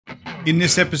In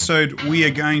this episode, we are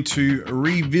going to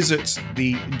revisit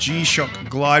the G-Shock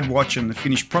Glide watch and the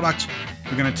finished product.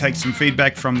 We're going to take some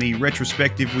feedback from the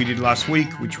retrospective we did last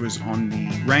week, which was on the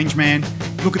Rangeman,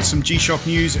 look at some G-Shock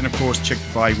news, and of course check the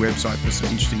Buyee website for some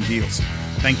interesting deals.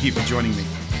 Thank you for joining me.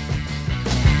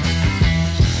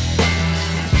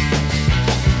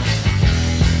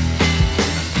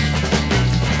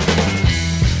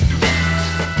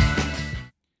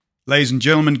 Ladies and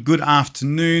gentlemen, good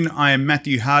afternoon. I am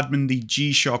Matthew Hardman, the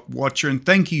G-Shock Watcher, and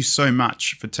thank you so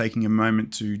much for taking a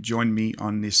moment to join me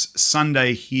on this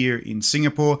Sunday here in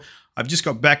Singapore. I've just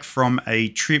got back from a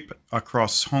trip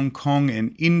across Hong Kong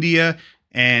and India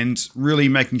and really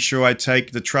making sure I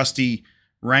take the trusty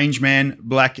Rangeman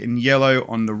black and yellow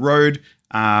on the road.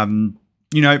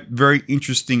 Very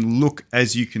interesting look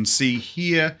as you can see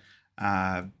here.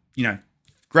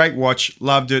 Great watch,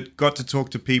 loved it, got to talk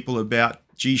to people about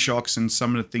G-Shocks and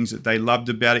some of the things that they loved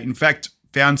about it. In fact,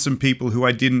 found some people who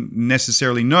I didn't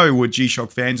necessarily know were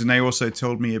G-Shock fans, and they also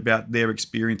told me about their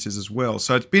experiences as well.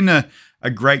 So it's been a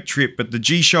great trip, but the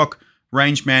G-Shock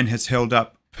Rangeman has held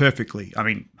up perfectly. I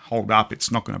mean, hold up, it's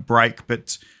not going to break,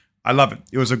 but I love it.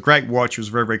 It was a great watch. It was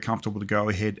very, very comfortable to go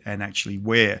ahead and actually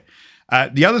wear.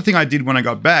 The other thing I did when I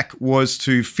got back was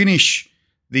to finish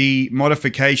the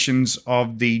modifications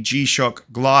of the G-Shock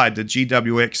Glide, the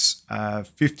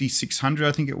GWX-5600,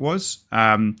 I think it was.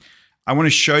 I want to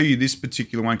show you this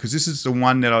particular one because this is the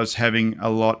one that I was having a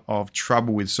lot of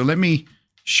trouble with. So let me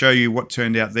show you what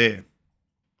turned out there.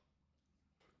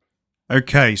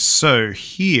 Okay, so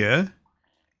here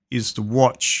is the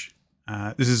watch.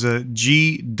 This is a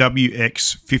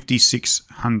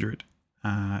GWX-5600.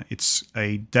 It's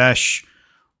a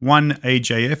 -1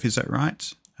 AJF, is that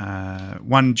right?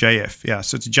 1JF, yeah,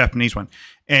 so it's a Japanese one.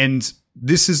 And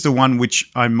this is the one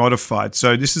which I modified.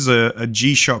 So this is a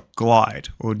G-Shock Glide,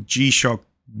 or G-Shock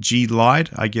G-Glide,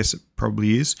 I guess it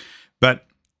probably is. But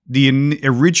the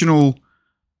original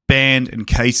band and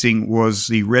casing was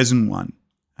the resin one.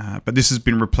 But this has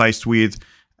been replaced with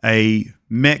a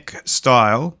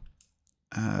mech-style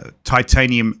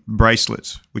titanium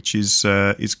bracelet, which is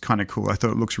kind of cool. I thought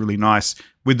it looks really nice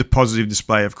with the positive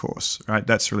display, of course, right?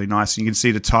 That's really nice. And you can see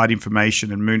the tide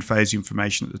information and moon phase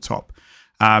information at the top.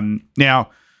 Now,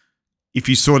 if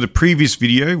you saw the previous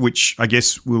video, which I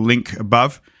guess we'll link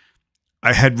above,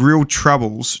 I had real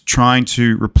troubles trying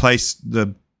to replace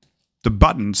the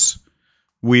buttons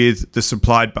with the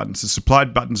supplied buttons. The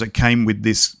supplied buttons that came with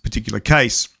this particular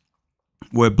case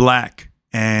were black,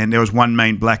 and there was one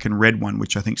main black and red one,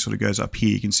 which I think sort of goes up here.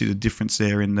 You can see the difference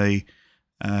there in the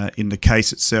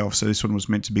case itself. So this one was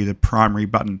meant to be the primary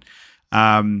button,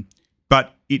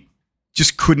 but it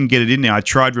just couldn't get it in there. I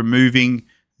tried removing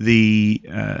the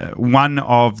one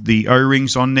of the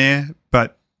O-rings on there,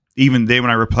 but even there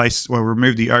when I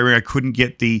removed the O-ring, I couldn't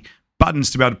get the buttons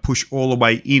to be able to push all the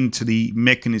way into the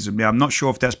mechanism. Now, I'm not sure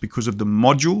if that's because of the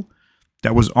module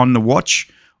that was on the watch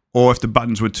or if the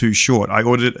buttons were too short. I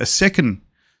ordered a second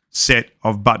set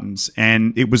of buttons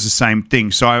and it was the same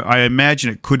thing. So I imagine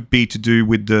it could be to do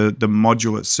with the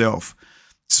module itself.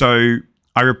 So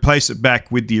I replaced it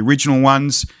back with the original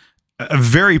ones. A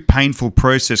very painful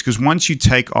process because once you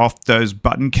take off those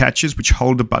button catches which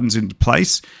hold the buttons into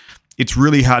place, it's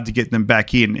really hard to get them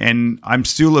back in. And I'm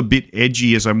still a bit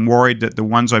edgy as I'm worried that the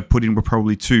ones I put in were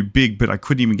probably too big, but I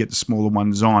couldn't even get the smaller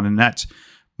ones on, and that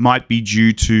might be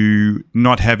due to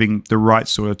not having the right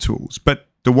sort of tools. But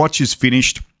the watch is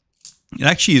finished. It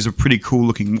actually is a pretty cool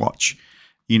looking watch.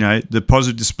 You know, the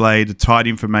positive display, the tide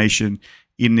information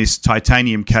in this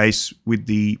titanium case with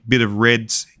the bit of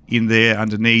reds in there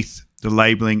underneath the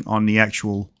labeling on the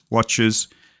actual watches,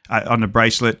 on the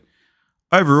bracelet.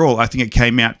 Overall, I think it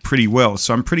came out pretty well.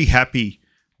 So I'm pretty happy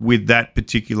with that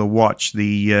particular watch,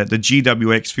 the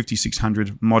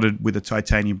GWX-5600 modded with a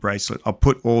titanium bracelet. I'll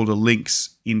put all the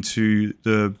links into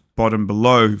the bottom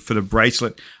below for the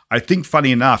bracelet. I think,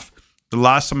 funny enough, the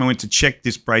last time I went to check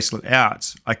this bracelet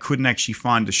out, I couldn't actually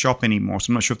find the shop anymore. So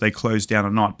I'm not sure if they closed down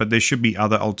or not, but there should be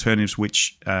other alternatives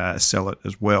which sell it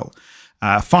as well.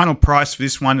 Final price for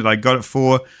this one that I got it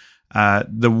for,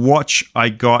 the watch I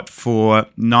got for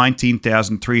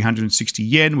 19,360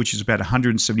 yen, which is about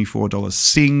 $174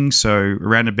 Sing. So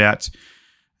around about,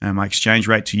 my exchange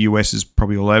rate to US is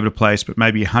probably all over the place, but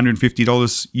maybe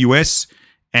 $150 US.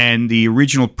 And the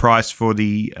original price for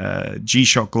the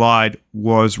G-Shock Glide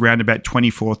was around about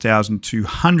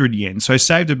 24,200 yen. So I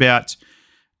saved about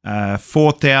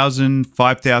 4,000,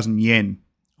 5,000 yen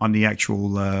on the actual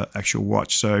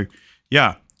watch. So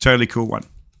yeah, totally cool one.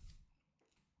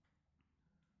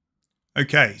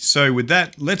 Okay, so with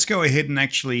that, let's go ahead and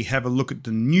actually have a look at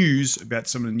the news about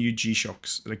some of the new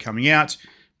G-Shocks that are coming out.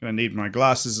 going to need my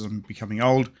glasses as I'm becoming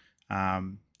old.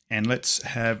 And let's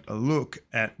have a look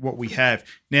at what we have.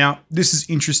 Now, this is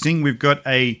interesting. We've got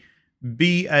a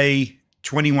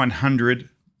BA2100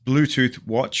 Bluetooth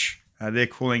watch. They're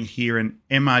calling here an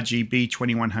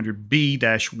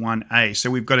MRG-B2100B-1A.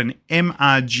 So we've got an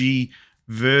MRG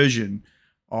version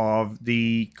of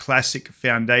the classic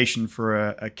foundation for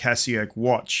a Casio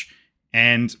watch.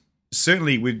 And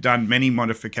certainly we've done many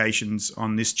modifications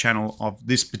on this channel of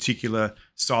this particular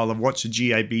style of watch, the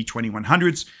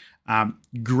GA-B2100s.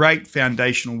 Great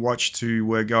foundational watch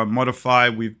to go and modify.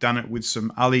 We've done it with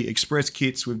some AliExpress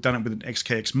kits. We've done it with an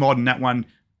XKX mod, and that one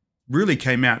really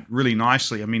came out really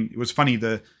nicely. I mean, it was funny,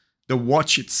 the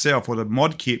watch itself, or the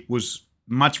mod kit, was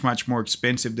much more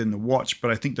expensive than the watch,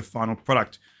 but I think the final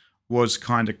product was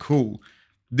kind of cool.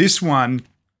 This one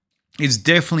is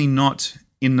definitely not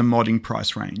in the modding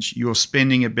price range. You're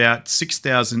spending about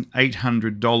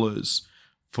 $6,800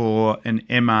 for an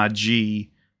MRG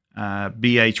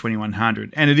BA2100,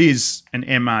 and it is an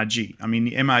MRG. I mean,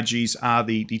 the MRGs are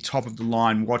the top of the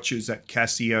line watches that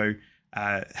Casio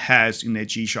has in their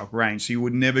G-Shock range. So you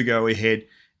would never go ahead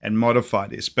and modify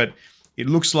this, but it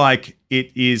looks like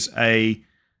it is a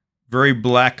very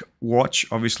black watch,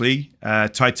 obviously,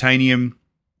 titanium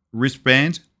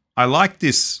wristband. I like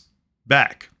this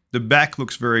back. The back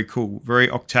looks very cool, very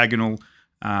octagonal,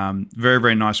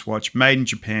 very nice watch. Made in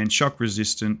Japan, shock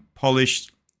resistant,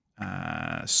 polished,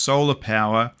 solar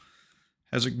power.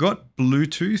 Has it got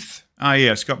Bluetooth? Oh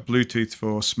yeah, it's got Bluetooth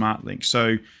for SmartLink.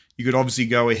 So you could obviously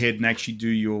go ahead and actually do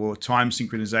your time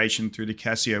synchronization through the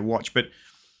Casio watch. But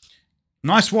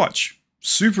nice watch,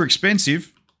 super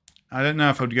expensive. I don't know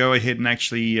if I'd go ahead and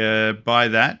actually buy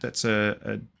that. That's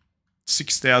a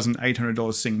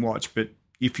 $6,800 Sing watch, but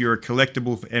if you're a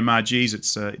collectible for MRGs,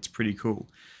 it's pretty cool.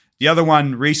 The other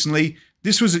one recently,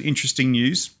 this was an interesting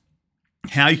news,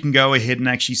 how you can go ahead and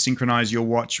actually synchronize your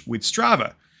watch with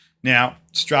Strava. Now,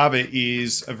 Strava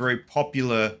is a very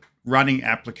popular running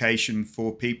application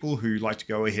for people who like to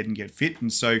go ahead and get fit.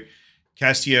 And so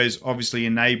Casio's obviously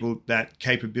enabled that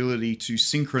capability to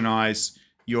synchronize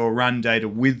your run data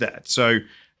with that. So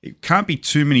it can't be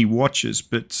too many watches,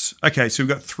 but okay, so we've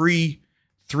got three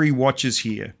watches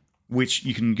here, which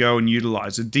you can go and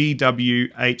utilize: the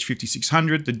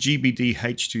GWX-5600, the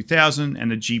GBD-H2000,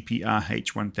 and the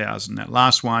GPR-H1000. That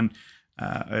last one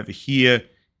over here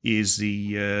is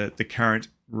the current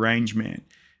Rangeman.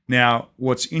 Now,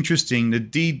 what's interesting, the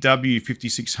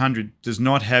DW5600 does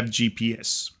not have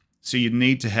GPS, so you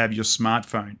need to have your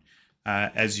smartphone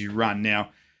as you run. Now,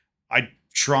 I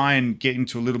try and get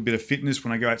into a little bit of fitness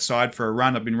when I go outside for a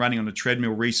run. I've been running on a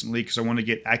treadmill recently because I want to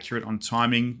get accurate on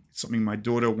timing. It's something my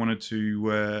daughter wanted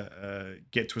to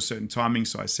get to a certain timing,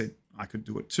 so I said I could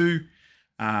do it too.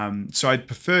 So I'd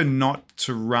prefer not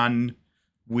to run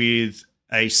with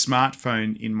a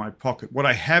smartphone in my pocket. What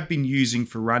I have been using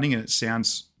for running, and it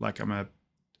sounds like I'm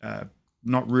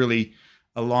not really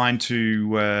aligned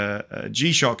to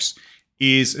G-Shocks,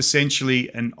 is essentially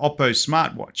an Oppo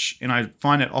smartwatch. And I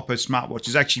find that Oppo smartwatch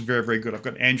is actually very good. I've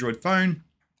got an Android phone.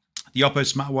 The Oppo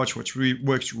smartwatch, which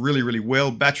works really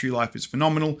well. Battery life is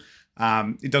phenomenal.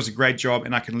 It does a great job,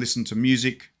 and I can listen to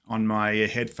music on my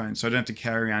headphones, so I don't have to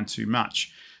carry around too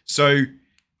much. So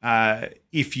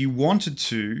if you wanted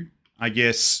to, I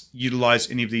guess,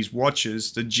 utilize any of these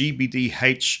watches, the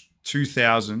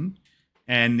GBD-H2000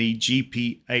 and the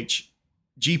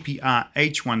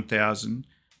GPR-H1000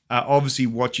 are obviously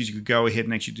watches you could go ahead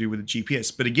and actually do with a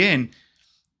GPS. But again,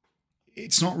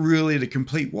 it's not really the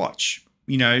complete watch.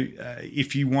 You know,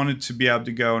 if you wanted to be able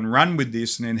to go and run with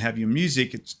this and then have your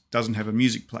music, it doesn't have a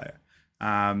music player.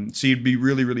 So you'd be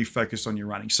really focused on your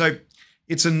running. So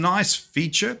it's a nice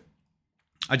feature.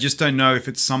 I just don't know if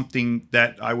it's something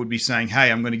that I would be saying,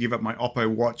 hey, I'm going to give up my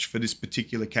Oppo watch for this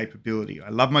particular capability. I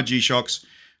love my G-Shocks.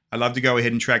 I love to go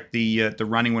ahead and track the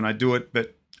running when I do it,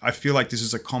 but I feel like this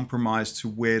is a compromise to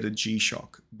wear the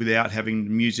G-Shock without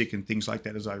having music and things like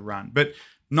that as I run. But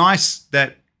nice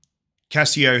that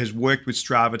Casio has worked with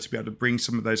Strava to be able to bring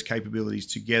some of those capabilities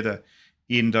together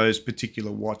in those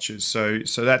particular watches. So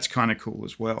that's kind of cool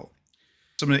as well.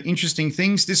 Some of the interesting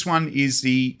things, this one is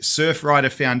the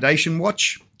Surfrider Foundation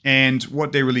watch. And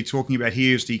what they're really talking about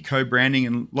here is the co-branding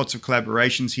and lots of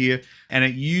collaborations here. And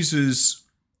it uses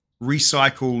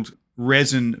recycled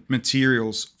resin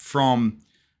materials from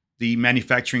the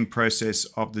manufacturing process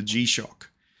of the G-Shock.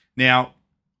 Now,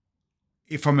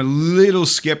 if I'm a little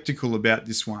skeptical about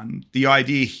this one, the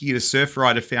idea here, the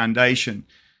Surfrider Foundation,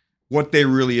 what they're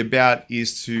really about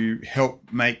is to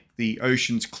help make the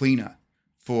oceans cleaner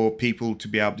for people to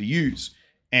be able to use.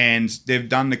 And they've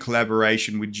done the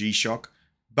collaboration with G-Shock,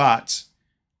 but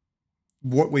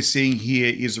what we're seeing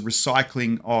here is a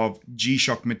recycling of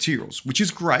G-Shock materials, which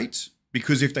is great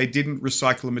because if they didn't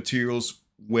recycle the materials,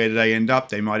 where do they end up?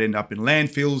 They might end up in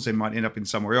landfills, they might end up in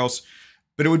somewhere else.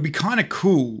 But it would be kind of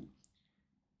cool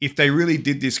if they really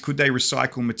did this. Could they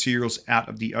recycle materials out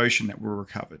of the ocean that were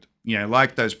recovered? You know,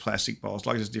 like those plastic bowls,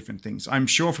 like those different things. I'm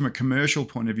sure from a commercial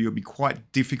point of view, it'd be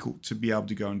quite difficult to be able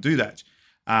to go and do that.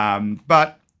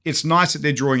 But it's nice that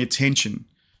they're drawing attention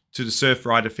to the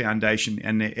Surfrider Foundation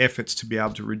and their efforts to be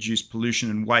able to reduce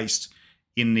pollution and waste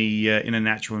in a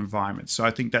natural environment. So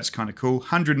I think that's kind of cool.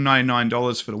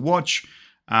 $199 for the watch.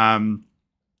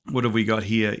 What have we got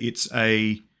here? It's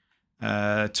a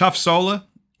tough solar,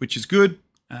 which is good.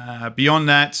 Beyond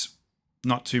that,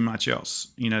 not too much else.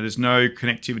 You know, there's no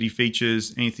connectivity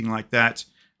features, anything like that.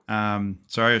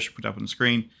 Sorry, I should put it up on the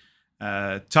screen.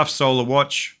 Tough solar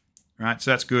watch, right?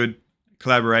 So that's good.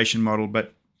 Collaboration model,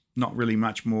 but not really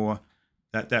much more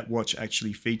that watch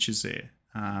actually features there,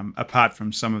 apart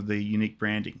from some of the unique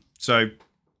branding. So,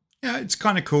 yeah, it's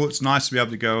kind of cool. It's nice to be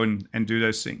able to go and do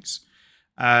those things.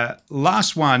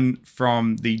 Last one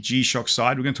from the G-Shock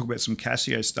side. We're going to talk about some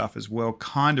Casio stuff as well,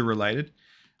 kind of related.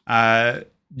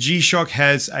 G-Shock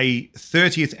has a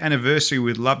 30th anniversary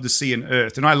with Love to Sea and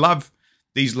Earth. And I love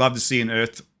these Love to Sea and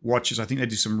Earth watches. I think they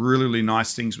do some really, really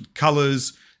nice things with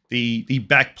colors. The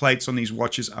back plates on these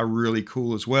watches are really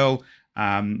cool as well.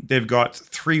 They've got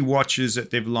 3 watches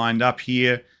that they've lined up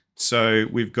here. So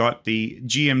we've got the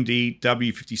GMD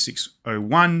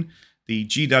W5601, the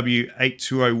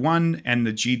GW8201, and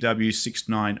the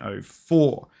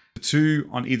GW6904. The 2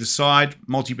 on either side,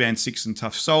 multiband 6 and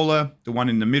tough solar. The one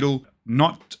in the middle,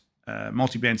 not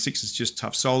multiband 6, is just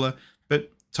tough solar.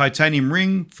 But titanium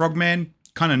ring, Frogman,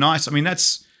 kind of nice. I mean,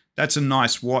 that's a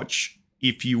nice watch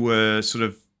if you were sort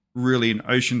of really an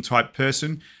ocean type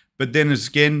person. But then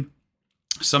again,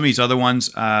 some of these other ones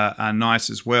are nice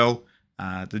as well.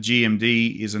 The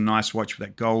GMD is a nice watch with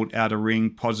that gold outer ring,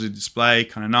 positive display,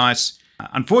 kind of nice.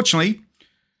 Unfortunately,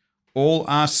 all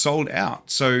are sold out.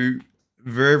 So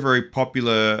very, very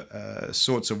popular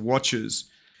sorts of watches.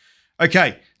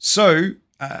 Okay, so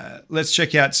let's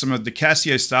check out some of the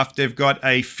Casio stuff. They've got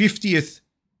a 50th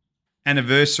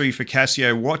anniversary for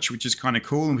Casio watch, which is kind of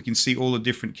cool. And we can see all the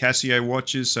different Casio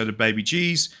watches. So the Baby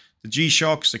Gs, the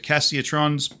G-Shocks, the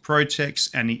Casiotrons, Protex,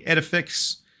 and the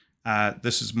Edifix.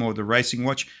 This is more of the racing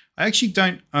watch. I actually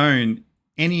don't own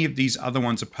any of these other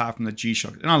ones apart from the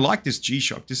G-Shock. And I like this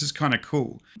G-Shock. This is kind of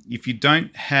cool. If you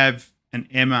don't have an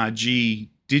MRG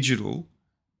digital,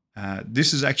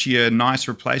 this is actually a nice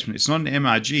replacement. It's not an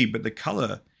MRG, but the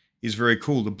color is very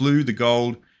cool. The blue, the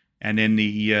gold, and then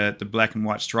the black and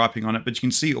white striping on it. But you can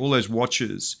see all those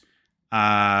watches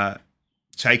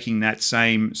taking that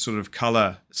same sort of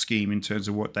color scheme in terms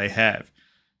of what they have.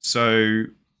 So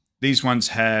these ones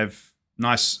have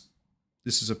nice,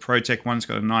 this is a Protec one. It's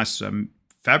got a nice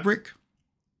fabric.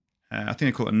 I think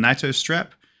they call it a NATO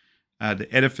strap. The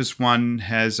Edifice one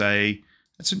has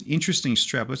that's an interesting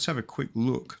strap. Let's have a quick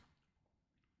look.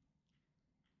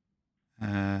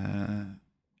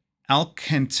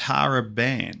 Alcantara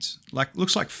band,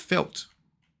 looks like felt,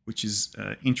 which is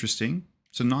interesting.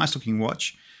 It's a nice looking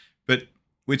watch, but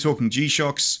we're talking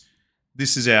G-Shocks.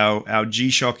 This is our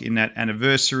G-Shock in that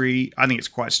anniversary. I think it's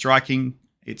quite striking.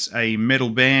 It's a metal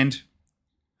band,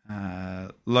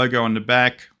 logo on the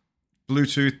back,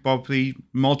 Bluetooth, probably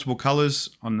multiple colors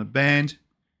on the band.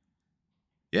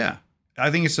 Yeah,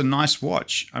 I think it's a nice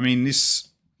watch. I mean,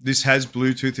 this has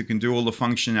Bluetooth. It can do all the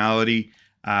functionality.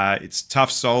 It's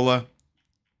tough solar.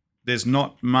 There's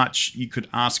not much you could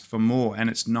ask for more, and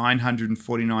it's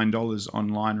 $949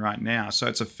 online right now. So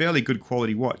it's a fairly good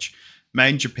quality watch. Made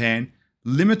in Japan,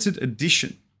 limited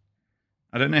edition.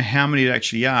 I don't know how many it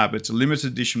actually are, but it's a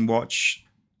limited edition watch,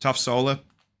 tough solar.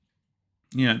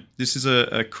 You know, this is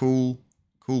a cool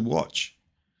watch.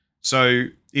 So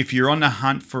if you're on the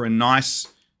hunt for a nice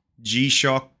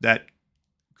G-Shock that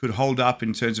could hold up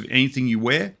in terms of anything you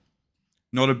wear,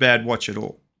 not a bad watch at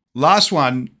all. Last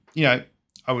one, you know,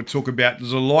 I would talk about,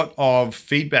 there's a lot of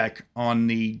feedback on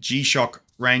the G-Shock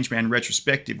Rangeman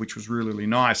retrospective, which was really, really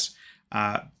nice.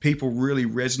 People really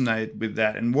resonated with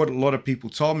that. And what a lot of people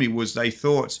told me was they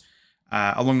thought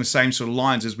along the same sort of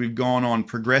lines as we've gone on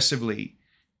progressively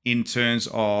in terms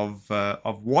of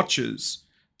watches,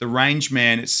 the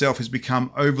Rangeman itself has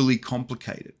become overly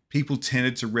complicated. People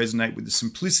tended to resonate with the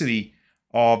simplicity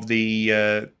of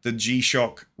the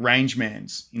G-Shock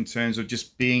Rangemans in terms of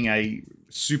just being a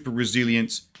super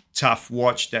resilient, tough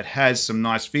watch that has some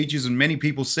nice features. And many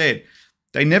people said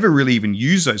they never really even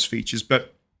use those features,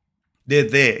 but they're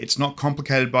there. It's not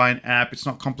complicated by an app. It's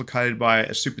not complicated by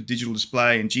a super digital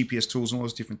display and GPS tools and all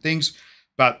those different things.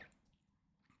 But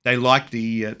they like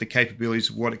the capabilities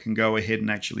of what it can go ahead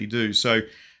and actually do. So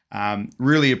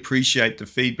really appreciate the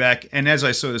feedback. And as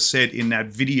I sort of said in that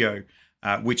video,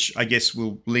 which I guess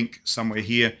we'll link somewhere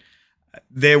here,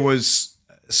 there was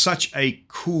such a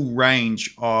cool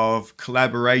range of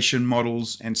collaboration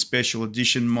models and special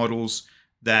edition models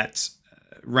that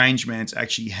Rangeman's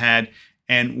actually had.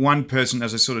 And one person,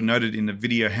 as I sort of noted in the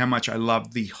video, how much I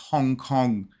love the Hong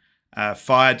Kong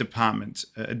Fire Department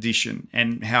edition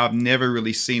and how I've never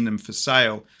really seen them for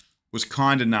sale, was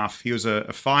kind enough, he was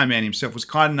a fireman himself, was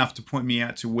kind enough to point me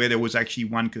out to where there was actually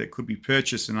one that could be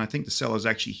purchased. And I think the seller's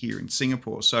actually here in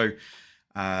Singapore. So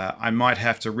I might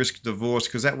have to risk divorce,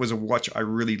 because that was a watch I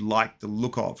really liked the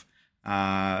look of.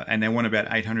 And they want about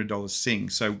 $800 Sing.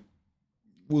 So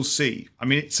we'll see. I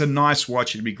mean, it's a nice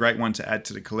watch. It'd be a great one to add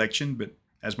to the collection. But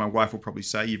as my wife will probably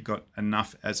say, you've got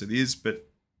enough as it is. But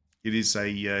it is a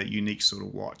unique sort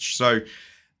of watch. So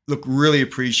look, really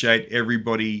appreciate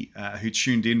everybody who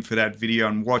tuned in for that video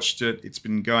and watched it. It's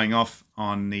been going off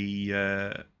on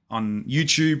the on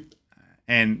YouTube,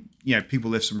 and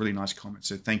people left some really nice comments.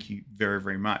 So thank you very,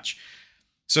 very much.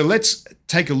 So let's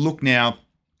take a look now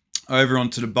over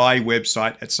onto the Buyee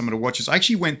website at some of the watches. I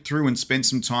actually went through and spent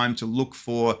some time to look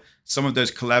for some of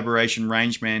those collaboration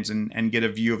Rangemans and get a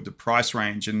view of the price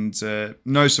range. And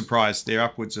no surprise, they're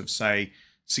upwards of, say,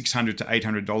 $600 to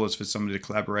 $800 for some of the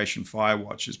collaboration fire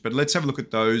watches. But let's have a look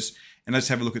at those, and let's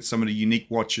have a look at some of the unique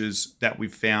watches that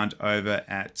we've found over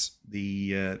at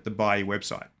the Buyee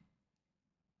website.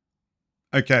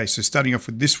 Okay, so starting off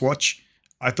with this watch,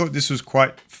 I thought this was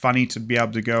quite funny to be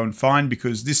able to go and find,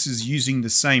 because this is using the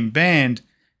same band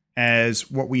as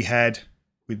what we had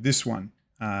with this one,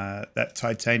 that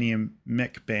titanium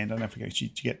mech band. I don't know if we can actually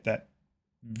get that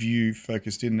view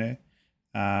focused in there.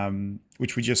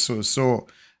 Which we just sort of saw.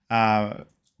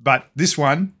 But this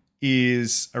one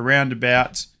is around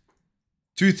about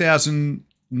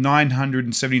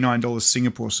 $2,979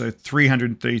 Singapore, so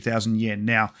 330,000 yen.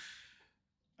 Now,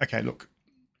 okay, look,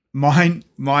 mine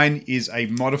is a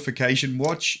modification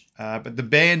watch, but the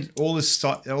band, all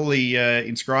the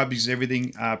inscriptions,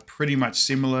 everything are pretty much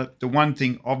similar. The one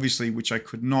thing, obviously, which I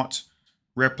could not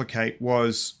replicate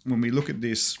was, when we look at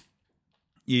this,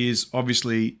 is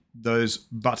obviously those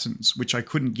buttons, which I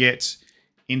couldn't get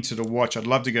into the watch. I'd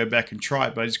love to go back and try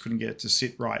it, but I just couldn't get it to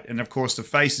sit right. And of course, the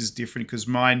face is different, because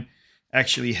mine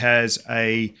actually has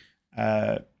a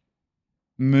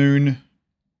moon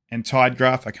and tide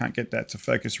graph. I can't get that to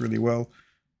focus really well,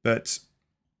 but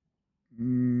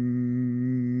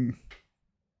nope,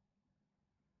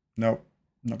 not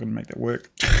going to make that work.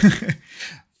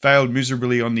 Failed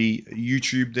miserably on the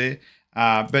YouTube there,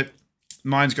 but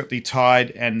mine's got the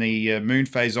tide and the moon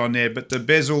phase on there, but the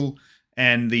bezel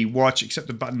and the watch, except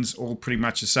the buttons, all pretty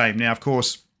much the same. Now, of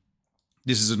course,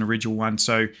 this is an original one,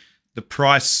 so the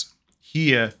price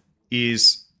here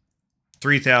is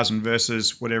 $3,000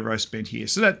 versus whatever I spent here.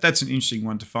 So that's an interesting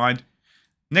one to find.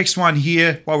 Next one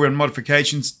here, while we're on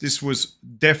modifications, this was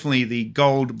definitely the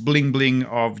gold bling bling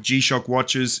of G-Shock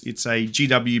watches. It's a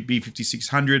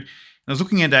GWB-5600. And I was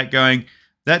looking at that going,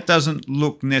 that doesn't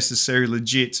look necessarily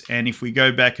legit. And if we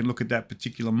go back and look at that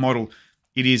particular model,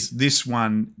 it is this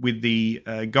one with the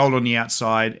gold on the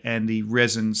outside and the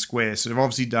resin square. So they've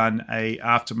obviously done a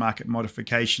aftermarket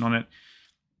modification on it.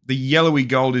 The yellowy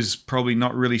gold is probably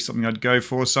not really something I'd go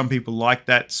for. Some people like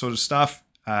that sort of stuff,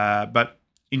 but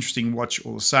interesting watch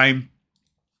all the same.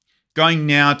 Going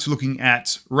now to looking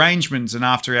at Rangemans, and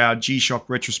after our G-Shock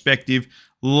retrospective,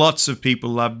 lots of people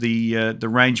love the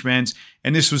Rangemans,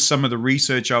 and this was some of the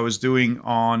research I was doing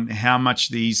on how much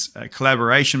these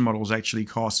collaboration models actually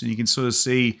cost. And you can sort of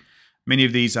see many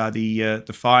of these are the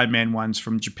Fireman ones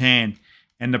from Japan,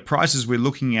 and the prices we're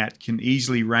looking at can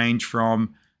easily range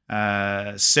from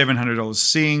 $700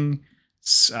 Sing,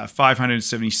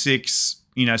 $576,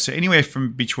 so anywhere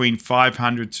from between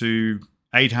 $500 to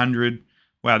 $800.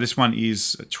 Wow, this one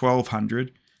is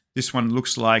 $1,200. This one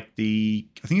looks like I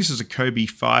think this is a Kobe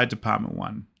Fire Department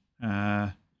one.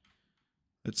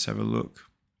 Let's have a look.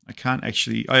 I can't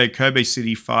actually, oh yeah, Kobe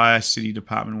City Fire City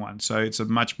Department one. So it's a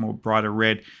much more brighter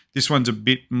red. This one's a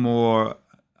bit more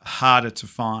harder to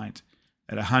find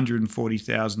at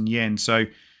 140,000 yen. So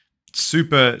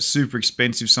super, super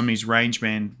expensive, some of these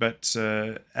Rangeman. But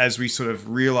as we sort of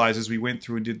realized as we went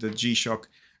through and did the G-Shock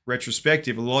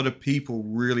retrospective, a lot of people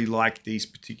really like these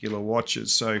particular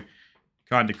watches. So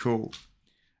kind of cool.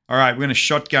 All right, we're going to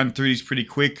shotgun through these pretty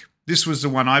quick. This was the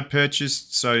one I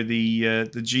purchased. So the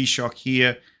G-Shock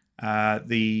here,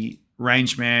 the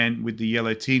Rangeman with the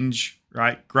yellow tinge,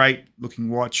 right? Great looking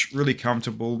watch, really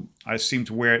comfortable. I seem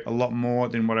to wear it a lot more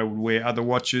than what I would wear other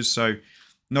watches. So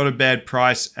Not a bad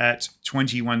price at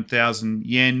 21,000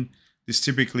 yen. This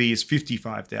typically is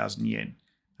 55,000 yen.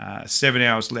 7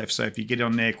 hours left. So if you get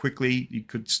on there quickly, you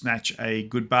could snatch a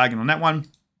good bargain on that one.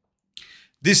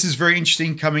 This is very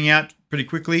interesting, coming out pretty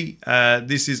quickly.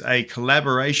 This is a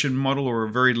collaboration model, or a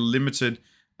very limited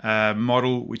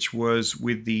model, which was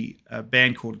with the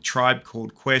band called Tribe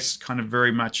Called Quest, kind of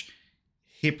very much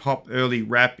hip-hop, early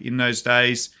rap in those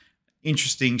days.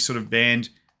 Interesting sort of band.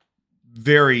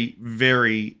 Very,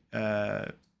 very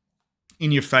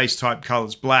in-your-face type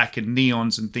colors, black and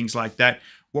neons and things like that.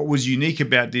 What was unique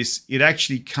about this, it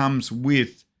actually comes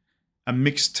with a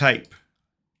mixed tape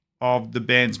of the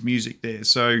band's music there.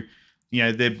 So, you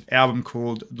know, their album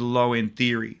called The Low End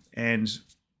Theory, and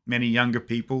many younger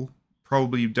people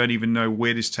probably don't even know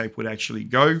where this tape would actually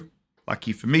go.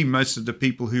 Lucky for me, most of the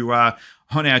people who are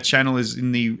on our channel is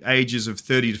in the ages of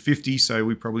 30 to 50, so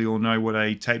we probably all know what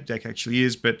a tape deck actually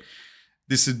is, but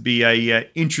this would be a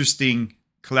interesting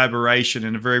collaboration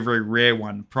and a very, very rare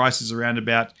one. Price is around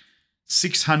about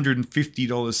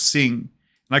 $650 Sing,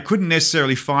 and I couldn't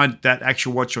necessarily find that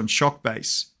actual watch on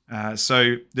Shockbase.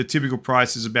 So the typical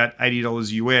price is about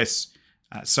 $80 US.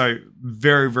 So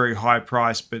very, very high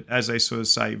price, but as they sort of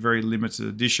say, very limited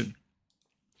edition.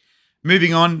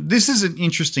 Moving on, this is an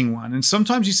interesting one. And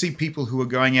sometimes you see people who are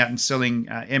going out and selling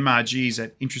MRGs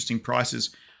at interesting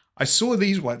prices. I saw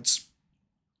these ones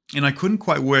and I couldn't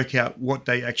quite work out what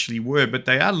they actually were, but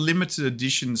they are limited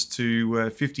editions to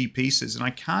 50 pieces. And I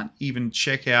can't even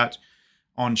check out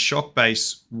on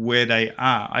Shockbase where they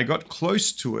are. I got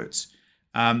close to it.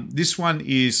 This one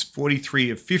is 43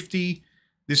 of 50.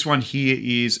 This one here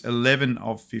is 11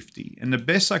 of 50. And the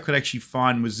best I could actually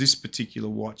find was this particular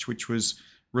watch, which was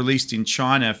released in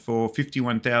China for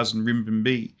 51,000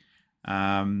 renminbi.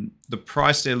 The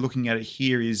price they're looking at it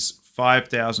here is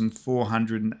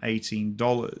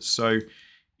 $5,418. So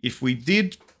if we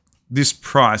did this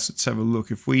price, let's have a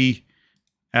look. If we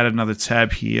add another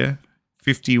tab here,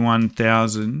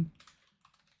 51,000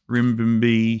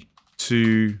 renminbi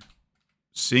to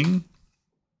Sing,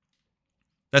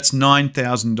 that's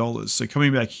 $9,000. So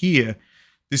coming back here,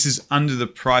 this is under the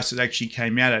price it actually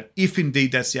came out at, if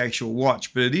indeed that's the actual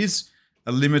watch. But it is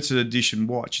a limited edition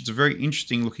watch. It's a very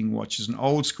interesting looking watch. It's an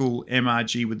old school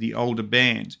MRG with the older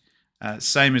band.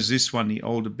 Same as this one, the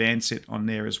older band set on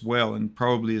there as well, and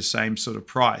probably the same sort of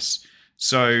price.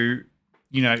 So,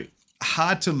 you know,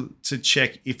 hard to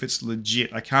check if it's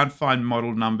legit. I can't find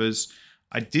model numbers.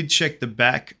 I did check the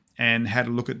back and had a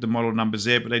look at the model numbers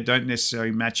there, but they don't necessarily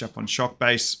match up on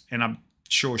Shockbase, and I'm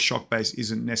sure Shockbase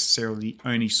isn't necessarily the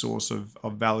only source of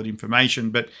valid information,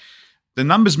 but the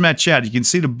numbers match out. You can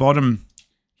see the bottom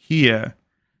here,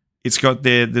 it's got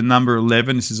there the number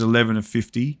 11. This is 11 of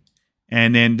 50.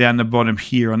 And then down the bottom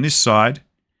here on this side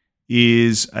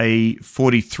is a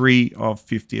 43 of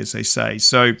 50, as they say.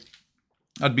 So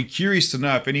I'd be curious to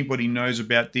know if anybody knows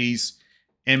about these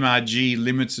MRG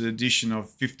limited edition of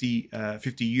 50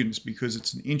 units, because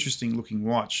it's an interesting looking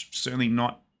watch. Certainly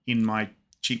not in my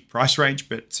cheap price range,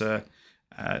 but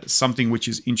something which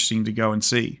is interesting to go and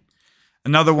see.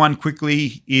 Another one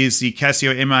quickly is the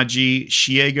Casio MRG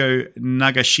Shigeo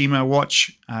Nagashima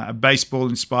watch, a baseball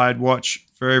inspired watch.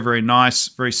 Very, very nice,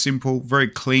 very simple, very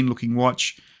clean looking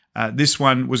watch. This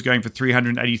one was going for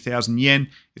 380,000 yen.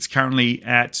 It's currently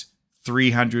at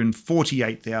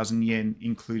 348,000 yen,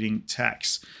 including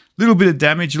tax. A little bit of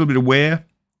damage, a little bit of wear,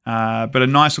 but a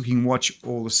nice looking watch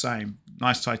all the same.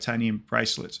 Nice titanium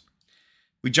bracelet.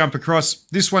 We jump across.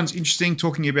 This one's interesting,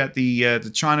 talking about the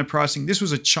China pricing. This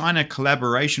was a China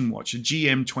collaboration watch, a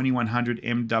GM2100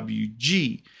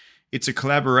 MWG. It's a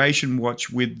collaboration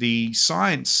watch with the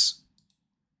science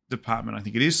department, I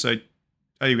think it is. So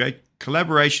anyway,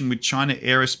 collaboration with China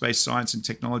Aerospace Science and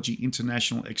Technology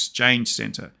International Exchange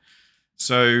Center.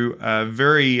 So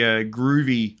very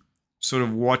groovy sort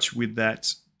of watch with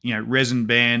that, you know, resin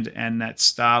band and that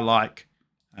star-like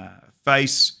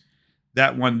face.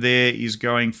 That one there is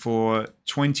going for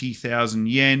 20,000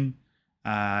 yen.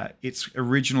 Its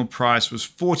original price was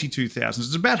 42,000.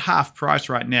 It's about half price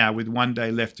right now with 1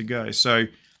 day left to go. So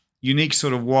unique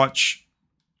sort of watch.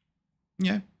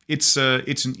 Yeah, it's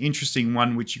an interesting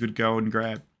one which you could go and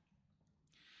grab.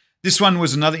 This one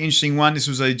was another interesting one. This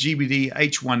was a GBD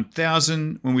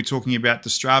H1000 when we're talking about the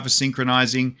Strava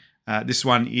synchronizing. This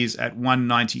one is at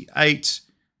 198.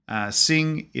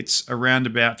 Sing, it's around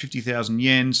about 50,000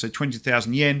 yen, so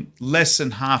 20,000 yen, less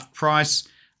than half price.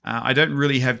 I don't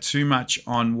really have too much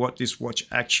on what this watch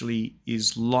actually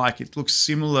is like. It looks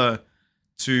similar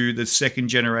to the second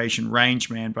generation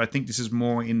Rangeman, but I think this is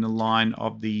more in the line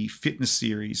of the fitness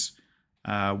series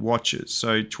watches.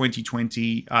 So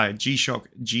 2020 G-Shock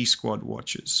G-Squad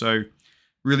watches. So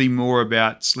really more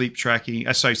about sleep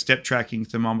tracking, step tracking,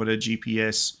 thermometer,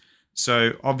 GPS.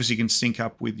 So obviously you can sync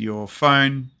up with your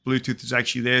phone. Bluetooth is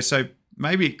actually there. So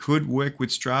maybe it could work with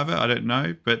Strava. I don't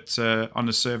know, but on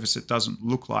the surface, it doesn't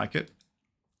look like it.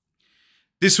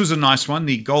 This was a nice one,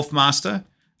 the Gulfmaster.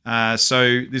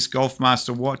 So this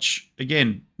Gulfmaster watch,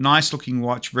 again, nice looking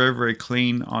watch, very, very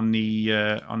clean on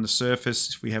the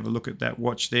surface. If we have a look at that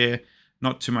watch there,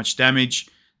 not too much damage.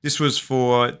 This was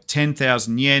for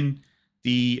 10,000 yen.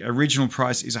 The original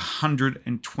price is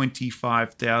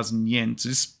 125,000 yen. So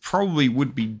this probably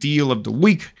would be deal of the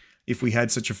week if we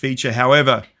had such a feature.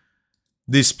 However,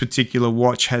 this particular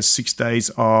watch has 6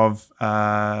 days of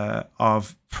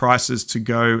prices to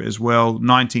go as well.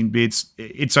 19 bits.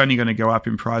 It's only going to go up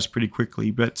in price pretty quickly,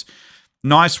 but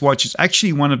nice watch. It's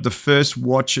actually one of the first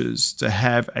watches to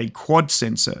have a quad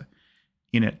sensor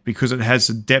in it because it has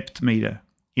a depth meter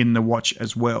in the watch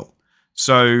as well.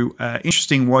 So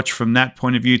interesting watch from that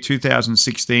point of view.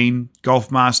 2016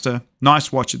 Gulfmaster.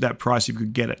 Nice watch at that price if you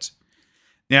could get it.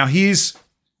 Now here's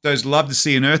those love to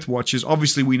see an Earth watches.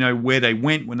 Obviously we know where they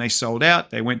went when they sold out.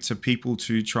 They went to people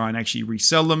to try and actually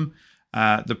resell them.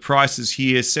 The prices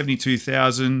here,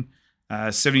 72,000,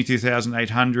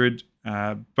 72,800.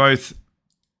 Both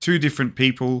two different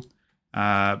people,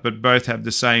 but both have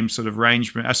the same sort of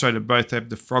Rangeman. Sorry, they both have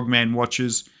the Frogman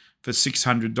watches for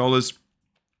 $600.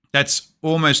 That's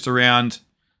almost around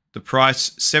the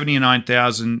price.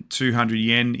 79,200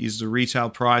 yen is the retail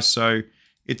price, so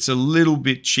it's a little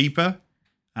bit cheaper.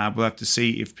 We'll have to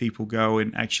see if people go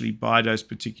and actually buy those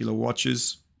particular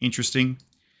watches. Interesting.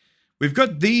 We've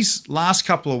got these last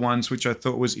couple of ones, which I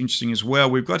thought was interesting as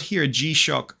well. We've got here a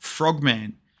G-Shock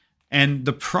Frogman, and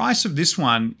the price of this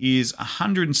one is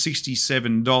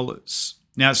 $167.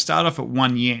 Now, it started off at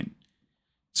 1 yen,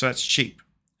 so that's cheap.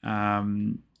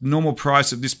 Normal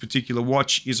price of this particular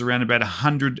watch is around about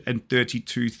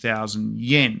 132,000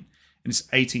 yen, and it's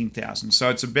 18,000.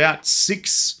 So it's about a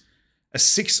sixth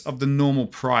of the normal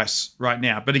price right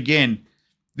now. But again,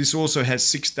 this also has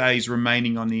 6 days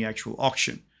remaining on the actual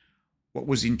auction. What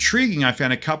was intriguing, I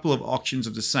found a couple of auctions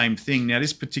of the same thing. Now,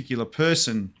 this particular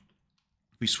person,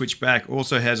 if we switch back,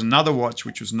 also has another watch,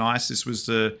 which was nice. This was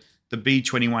the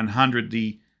B2100,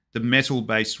 the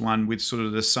metal-based one with sort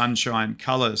of the sunshine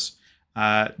colors.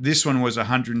 This one was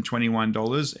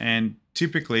 $121, and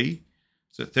typically,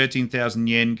 so 13,000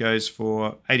 yen goes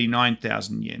for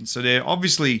 89,000 yen. So they're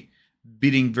obviously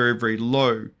bidding very, very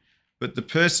low. But the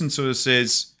person sort of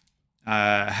says,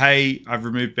 hey, I've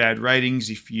removed bad ratings.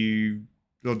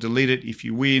 They'll delete it if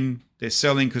you win. They're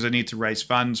selling because they need to raise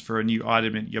funds for a new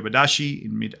item at Yabadashi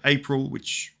in mid-April,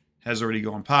 which has already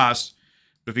gone past.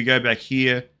 But if we go back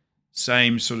here,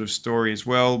 same sort of story as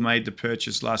well. Made the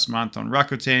purchase last month on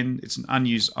Rakuten. It's an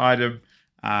unused item.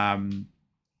 I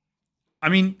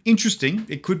mean, interesting.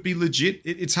 It could be legit.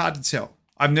 It's hard to tell.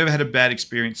 I've never had a bad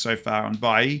experience so far on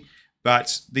Buyee,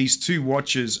 but these two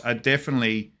watches are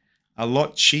definitely a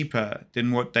lot cheaper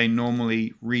than what they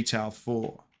normally retail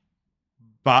for.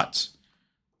 But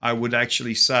I would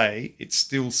actually say it's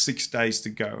still 6 days to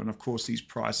go. And of course, these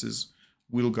prices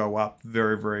will go up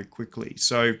very, very quickly.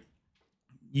 So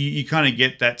you kind of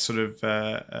get that sort of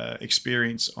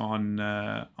experience on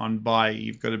Buyee.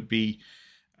 You've got to be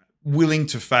willing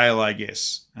to fail, I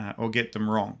guess, or get them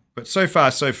wrong. But so far,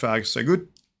 so good.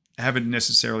 I haven't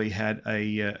necessarily had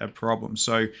a problem.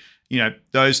 So,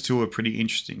 those two are pretty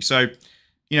interesting. So,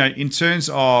 in terms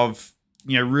of,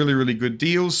 really, really good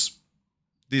deals,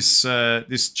 this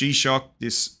G-Shock,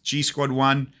 this G-Squad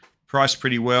one, priced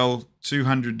pretty well,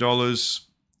 $200.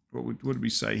 What did we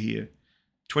say here?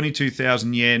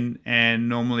 22,000 yen, and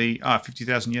normally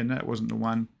 50,000 yen. That wasn't the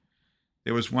one.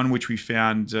 There was one which we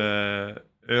found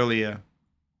earlier.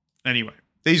 Anyway,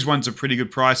 these ones are pretty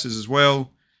good prices as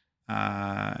well.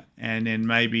 And then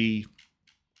maybe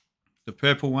the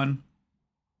purple one.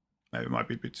 Maybe it might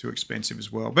be a bit too expensive as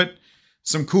well. But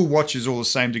some cool watches all the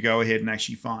same to go ahead and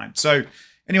actually find. So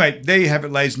anyway, there you have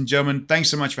it, ladies and gentlemen. Thanks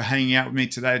so much for hanging out with me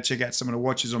today to check out some of the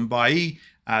watches on Buyee.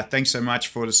 Thanks so much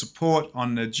for the support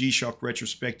on the G-Shock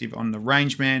retrospective on the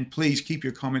Rangeman. Please keep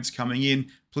your comments coming in.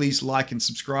 Please like and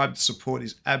subscribe. The support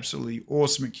is absolutely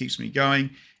awesome. It keeps me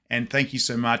going. And thank you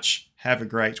so much. Have a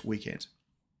great weekend.